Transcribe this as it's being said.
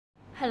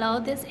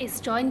Hello, this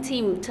is Join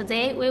Team.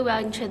 Today we will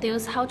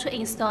introduce how to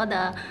install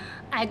the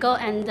iGo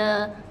and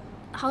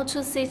how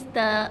to see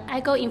the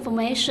iGo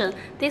information.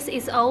 This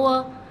is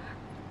our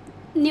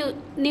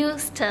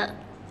newest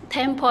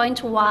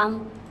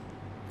 10.1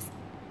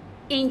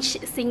 inch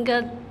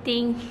single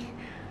DIN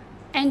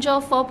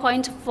Android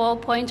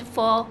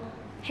 4.4.4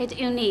 head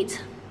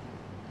unit.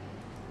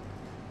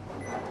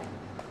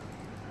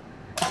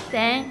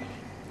 Then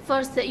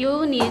first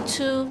you need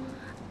to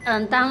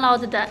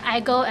download the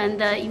iGo and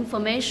the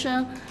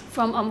information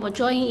from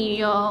Join in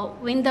your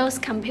Windows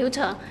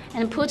computer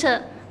and put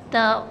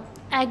the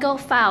iGo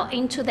file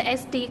into the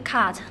SD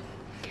card.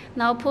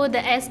 Now put the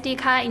SD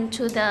card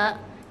into the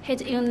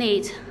head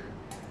unit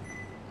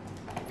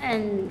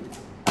and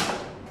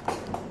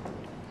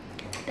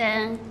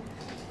then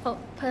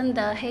open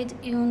the head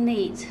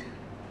unit.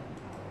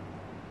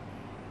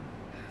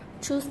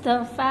 Choose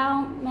the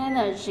file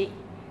manager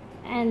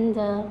and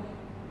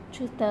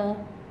choose the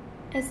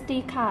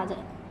SD card.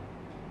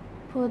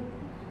 Put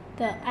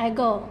the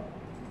iGo,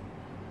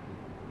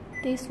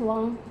 this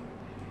one,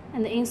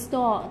 and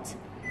install it.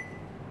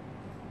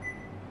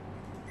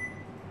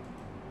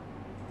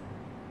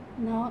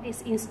 Now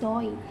it's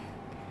installing.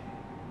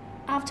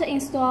 After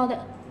installed,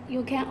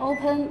 you can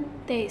open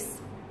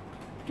this.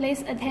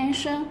 Please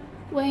attention,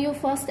 when you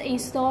first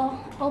install,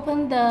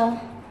 open the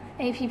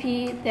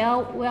app, there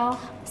will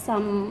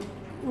some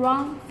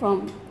run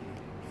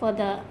for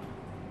the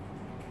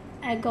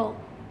iGo.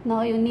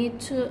 Now you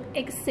need to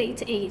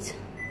exit it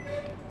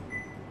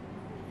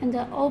and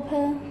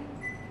open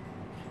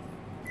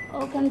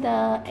the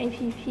app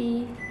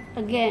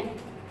again.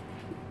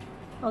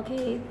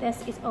 Okay,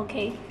 that is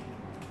okay.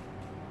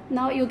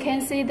 Now you can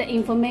see the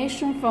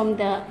information from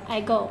the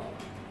iGo.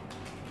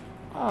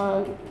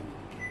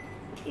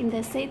 In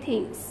the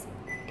settings,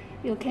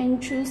 you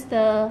can choose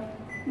the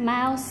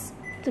mouse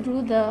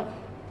through the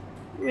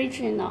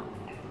regional.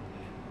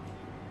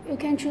 You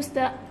can choose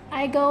the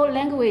iGo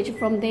language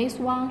from this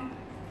one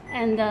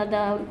and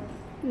the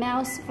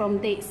mouse from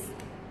this,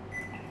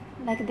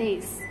 like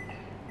this.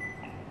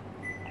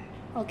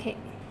 Okay,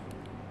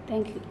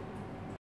 thank you.